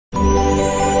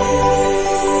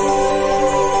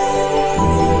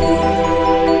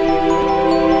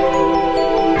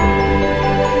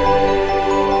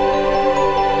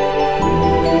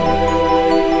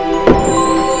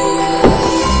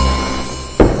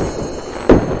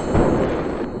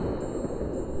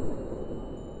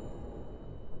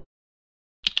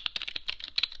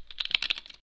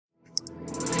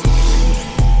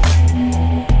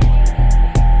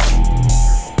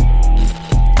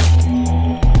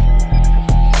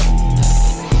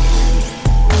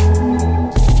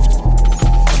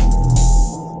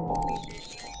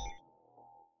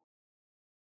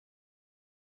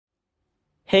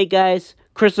Hey guys,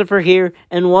 Christopher here,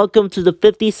 and welcome to the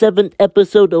 57th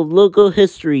episode of Local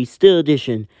History Still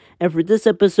Edition. And for this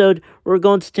episode, we're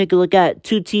going to take a look at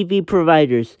two TV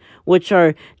providers, which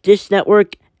are Dish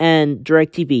Network and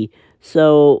DirecTV.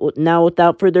 So now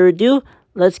without further ado,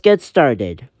 let's get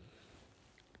started.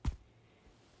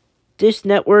 Dish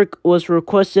Network was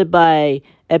requested by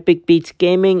Epic Beats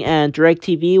Gaming, and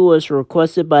DirecTV was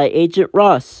requested by Agent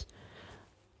Ross.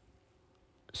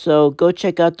 So go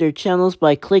check out their channels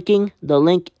by clicking the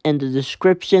link in the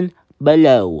description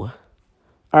below.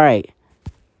 Alright,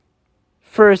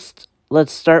 first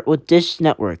let's start with Dish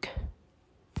Network.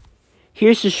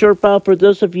 Here's a short file for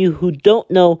those of you who don't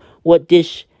know what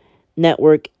Dish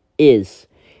Network is.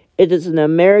 It is an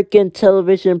American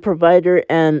television provider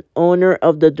and owner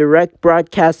of the direct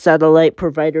broadcast satellite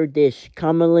provider Dish,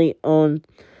 commonly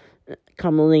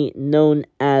known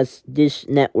as Dish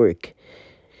Network,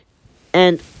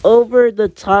 and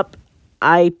over-the-top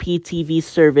IPTV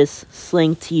service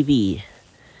Sling TV.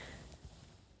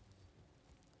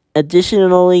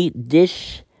 Additionally,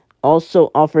 Dish also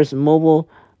offers mobile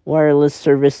wireless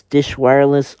service Dish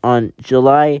Wireless. On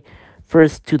July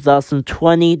 1st,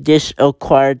 2020, Dish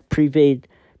acquired prepaid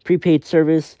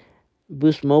service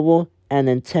Boost Mobile and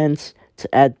intends to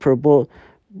add postpaid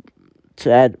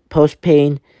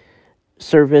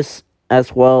service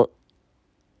as well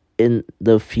in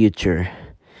the future.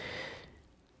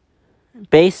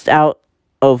 Based out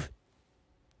of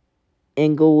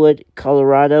Englewood,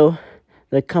 Colorado,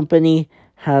 the company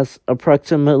has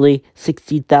approximately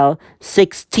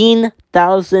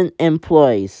 16,000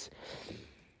 employees.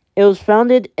 It was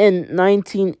founded in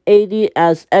 1980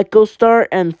 as EchoStar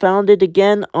and founded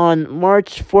again on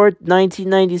March 4th,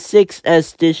 1996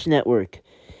 as Dish Network.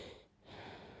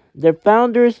 The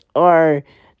founders are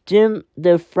Jim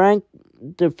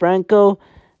DeFranco,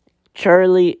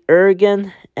 Charlie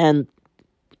Ergen, and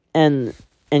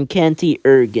Canty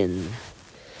Ergen.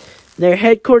 Their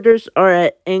headquarters are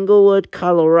at Englewood,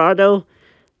 Colorado.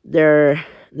 Their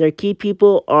key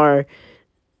people are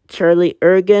Charlie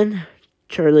Ergen.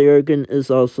 Charlie Ergen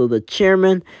is also the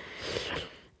chairman,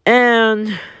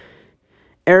 and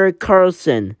Eric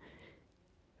Carlson,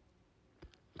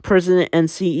 president and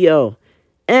CEO.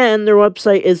 And their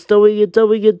website is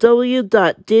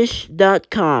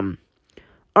www.dish.com.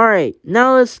 Alright,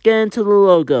 now let's get into the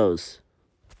logos.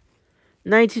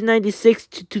 1996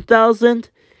 to 2000.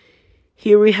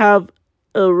 Here we have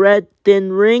a red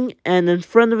thin ring, and in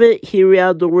front of it, here we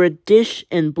have the word Dish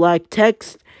in black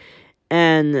text.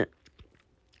 And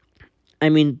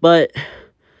but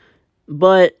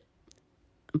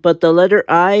the letter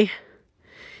I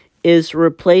is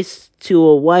replaced to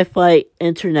a Wi-Fi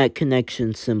internet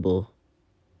connection symbol.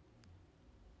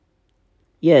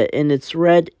 Yeah, and it's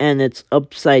red and it's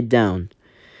upside down.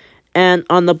 And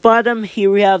on the bottom,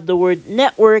 here we have the word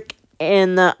network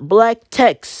in black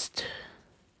text.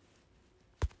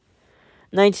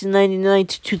 1999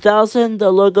 to 2000,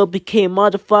 the logo became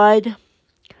modified,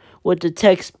 with the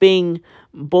text being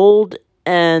bold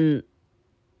and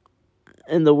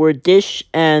the word Dish,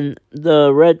 and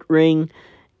the red ring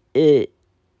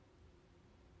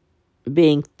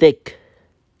being thicker.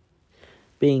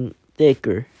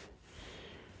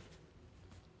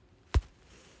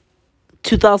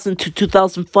 2000 to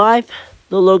 2005,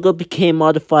 the logo became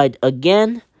modified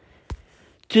again.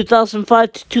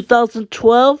 2005 to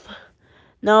 2012,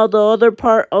 now the other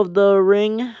part of the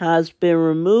ring has been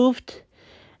removed,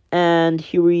 and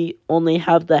here we only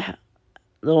have the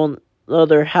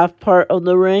other half part of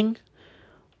the ring.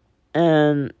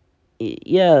 And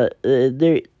yeah,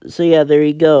 there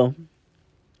you go.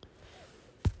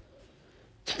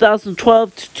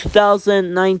 2012 to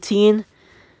 2019.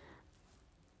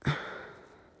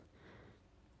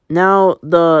 Now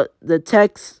the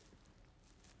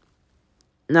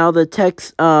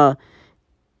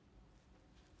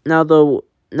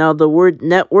word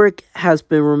network has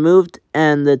been removed,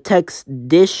 and the text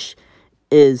Dish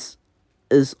is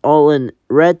all in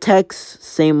red text,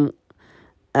 same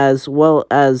as well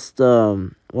as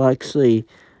the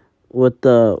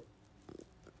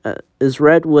is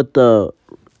red with the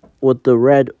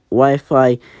red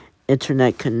Wi-Fi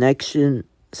internet connection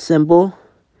symbol.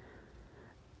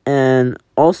 And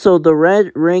also the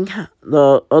red ring,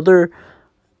 the other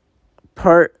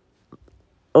part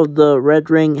of the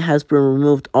red ring has been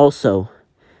removed also.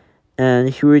 And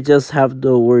here we just have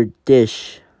the word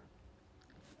Dish.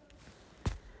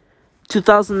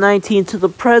 2019 to the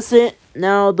present,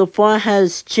 now the font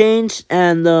has changed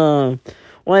and the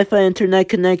Wi-Fi internet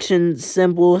connection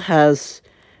symbol has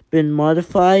been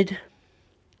modified.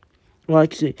 Well,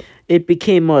 actually, it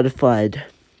became modified.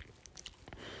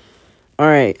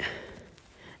 Alright.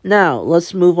 Now,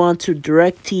 let's move on to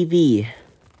DirecTV.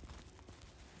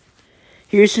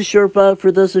 Here's a short bio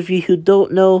for those of you who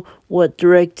don't know what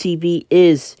DirecTV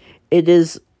is. It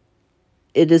is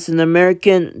an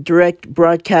American direct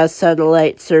broadcast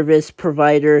satellite service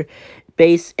provider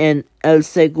based in El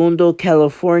Segundo,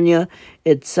 California.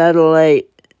 Its satellite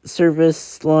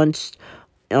service launched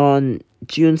on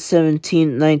June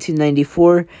 17,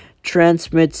 1994,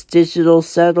 transmits digital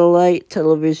satellite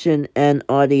television and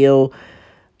audio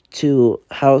to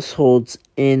households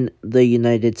in the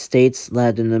United States,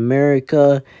 Latin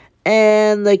America,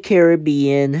 and the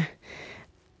Caribbean.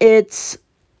 Its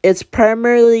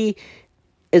primary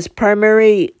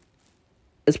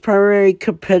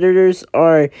competitors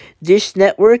are Dish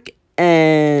Network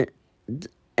and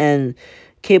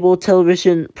cable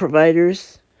television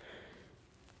providers.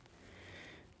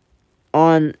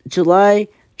 On July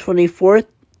 24th,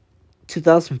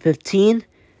 2015,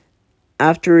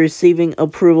 after receiving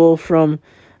approval from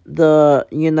the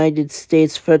United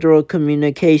States Federal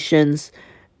Communications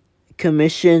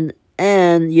Commission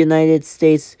and United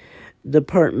States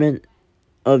Department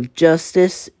of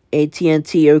Justice,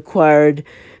 AT&T acquired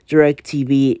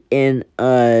DirecTV in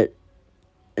a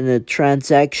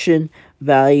transaction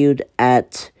valued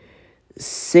at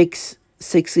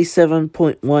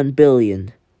 $67.1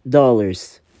 billion.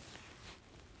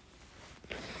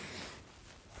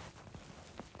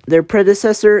 Their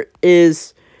predecessor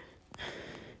is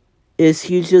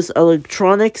Hughes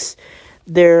Electronics.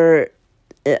 It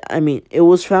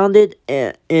was founded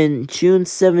in June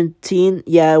 17.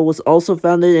 Yeah, it was also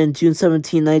founded in June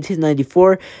 17,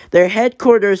 1994. Their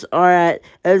headquarters are at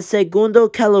El Segundo,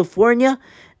 California,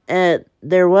 and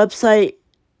their website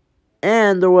is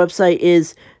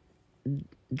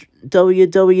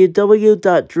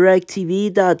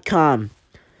www.directv.com.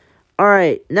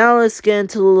 Alright, now let's get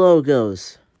into the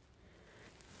logos.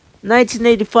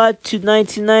 1985 to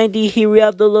 1990, here we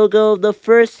have the logo of the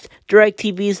first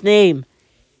DirecTV's name,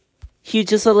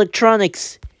 Hughes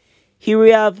Electronics. Here we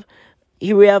have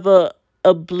a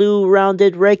blue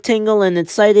rounded rectangle, and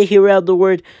inside it here we have the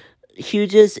word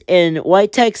Hughes in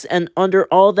white text, and under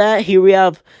all that here we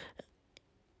have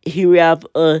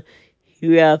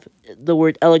the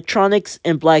word electronics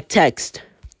in black text.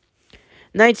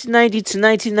 1990 to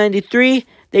 1993,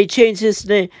 they changed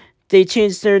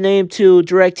their name to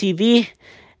DirecTV.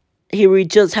 Here we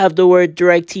just have the word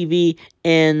DirecTV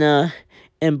in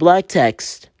black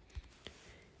text.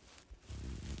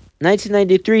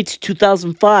 1993 to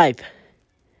 2005.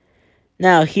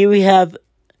 Now here we have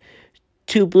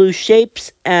two blue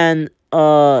shapes, and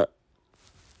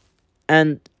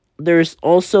there's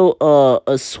also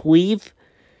a sleeve,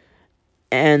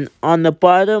 and on the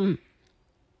bottom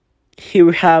here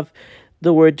we have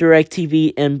the word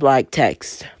DirecTV in black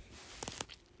text.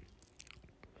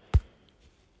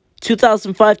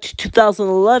 2005 to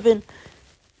 2011.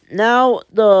 Now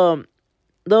the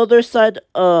other side,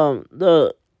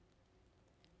 the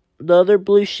other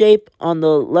blue shape on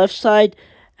the left side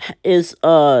is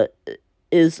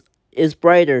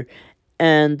brighter,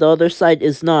 and the other side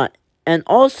is not. And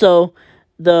also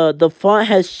the font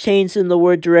has changed in the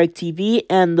word DirecTV,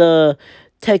 and the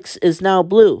text is now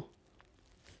blue.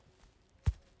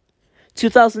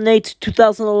 2008 to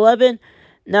 2011.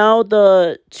 Now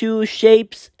the two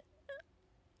shapes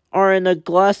are in a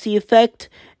glossy effect,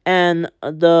 and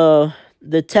the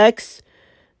text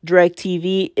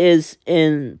DirecTV is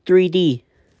in 3D.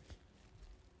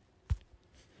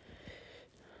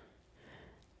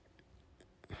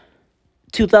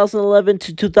 (2011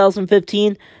 to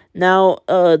 2015). Now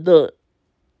the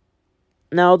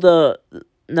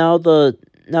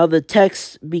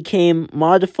text became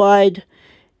modified.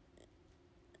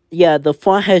 Yeah, the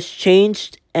font has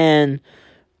changed, and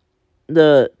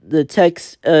the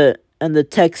text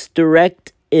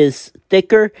direct is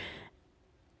thicker.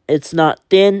 It's not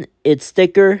thin, it's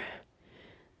thicker.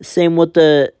 Same with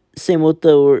the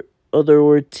other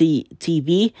word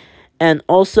TV, and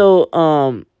also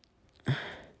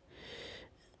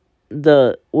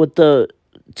with the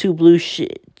two blue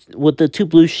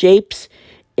shapes,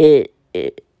 it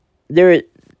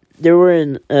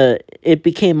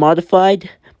became modified,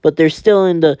 but they're still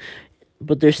in the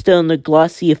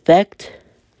glossy effect.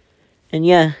 And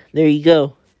yeah, there you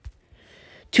go.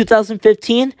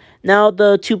 2015. Now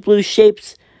the two blue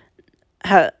shapes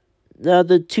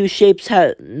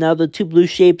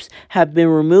have been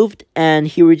removed, and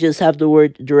here we just have the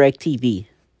word DirecTV.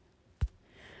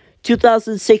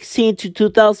 2016 to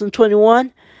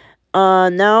 2021.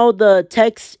 Now the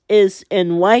text is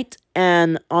in white,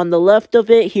 and on the left of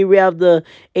it, here we have the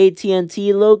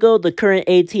AT&T logo, the current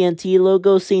AT&T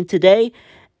logo seen today.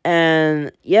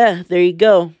 And yeah, there you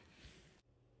go.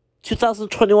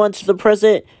 2021 to the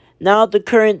present. Now the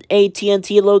current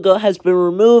AT&T logo has been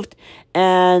removed,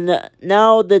 and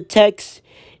now the text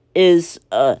is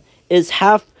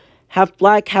half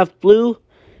black, half blue,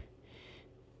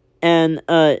 and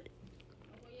but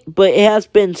it has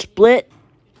been split.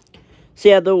 So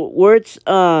yeah, the words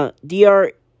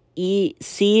DREC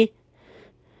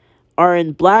are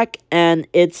in black, and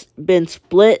it's been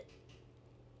split.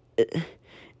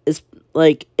 It's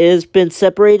like it has been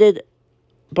separated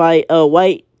by a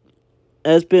white.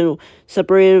 Has been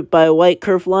separated by a white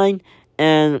curved line,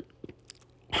 and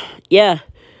yeah,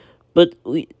 but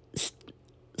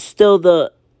still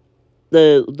the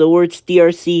words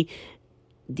DIREC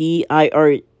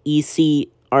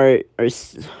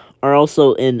are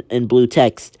also in blue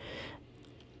text.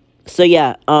 So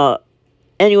yeah,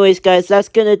 anyways, guys, that's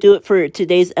gonna do it for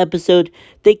today's episode.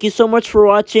 Thank you so much for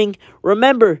watching.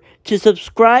 Remember to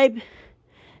subscribe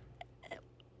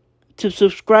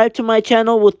to my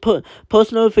channel with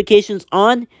post notifications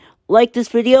on. Like this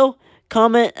video,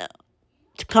 comment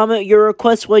your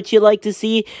requests, what you'd like to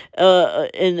see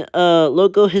in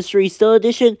logo history still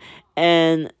edition,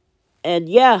 and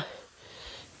yeah,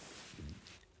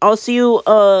 I'll see you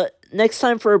next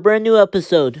time for a brand new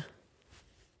episode.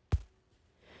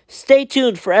 Stay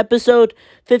tuned for episode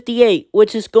 58,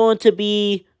 which is going to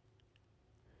be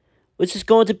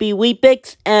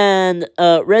Weepix and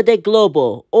Rede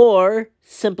Global, or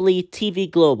simply TV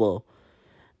Global.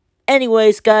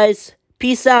 Anyways, guys,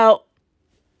 peace out.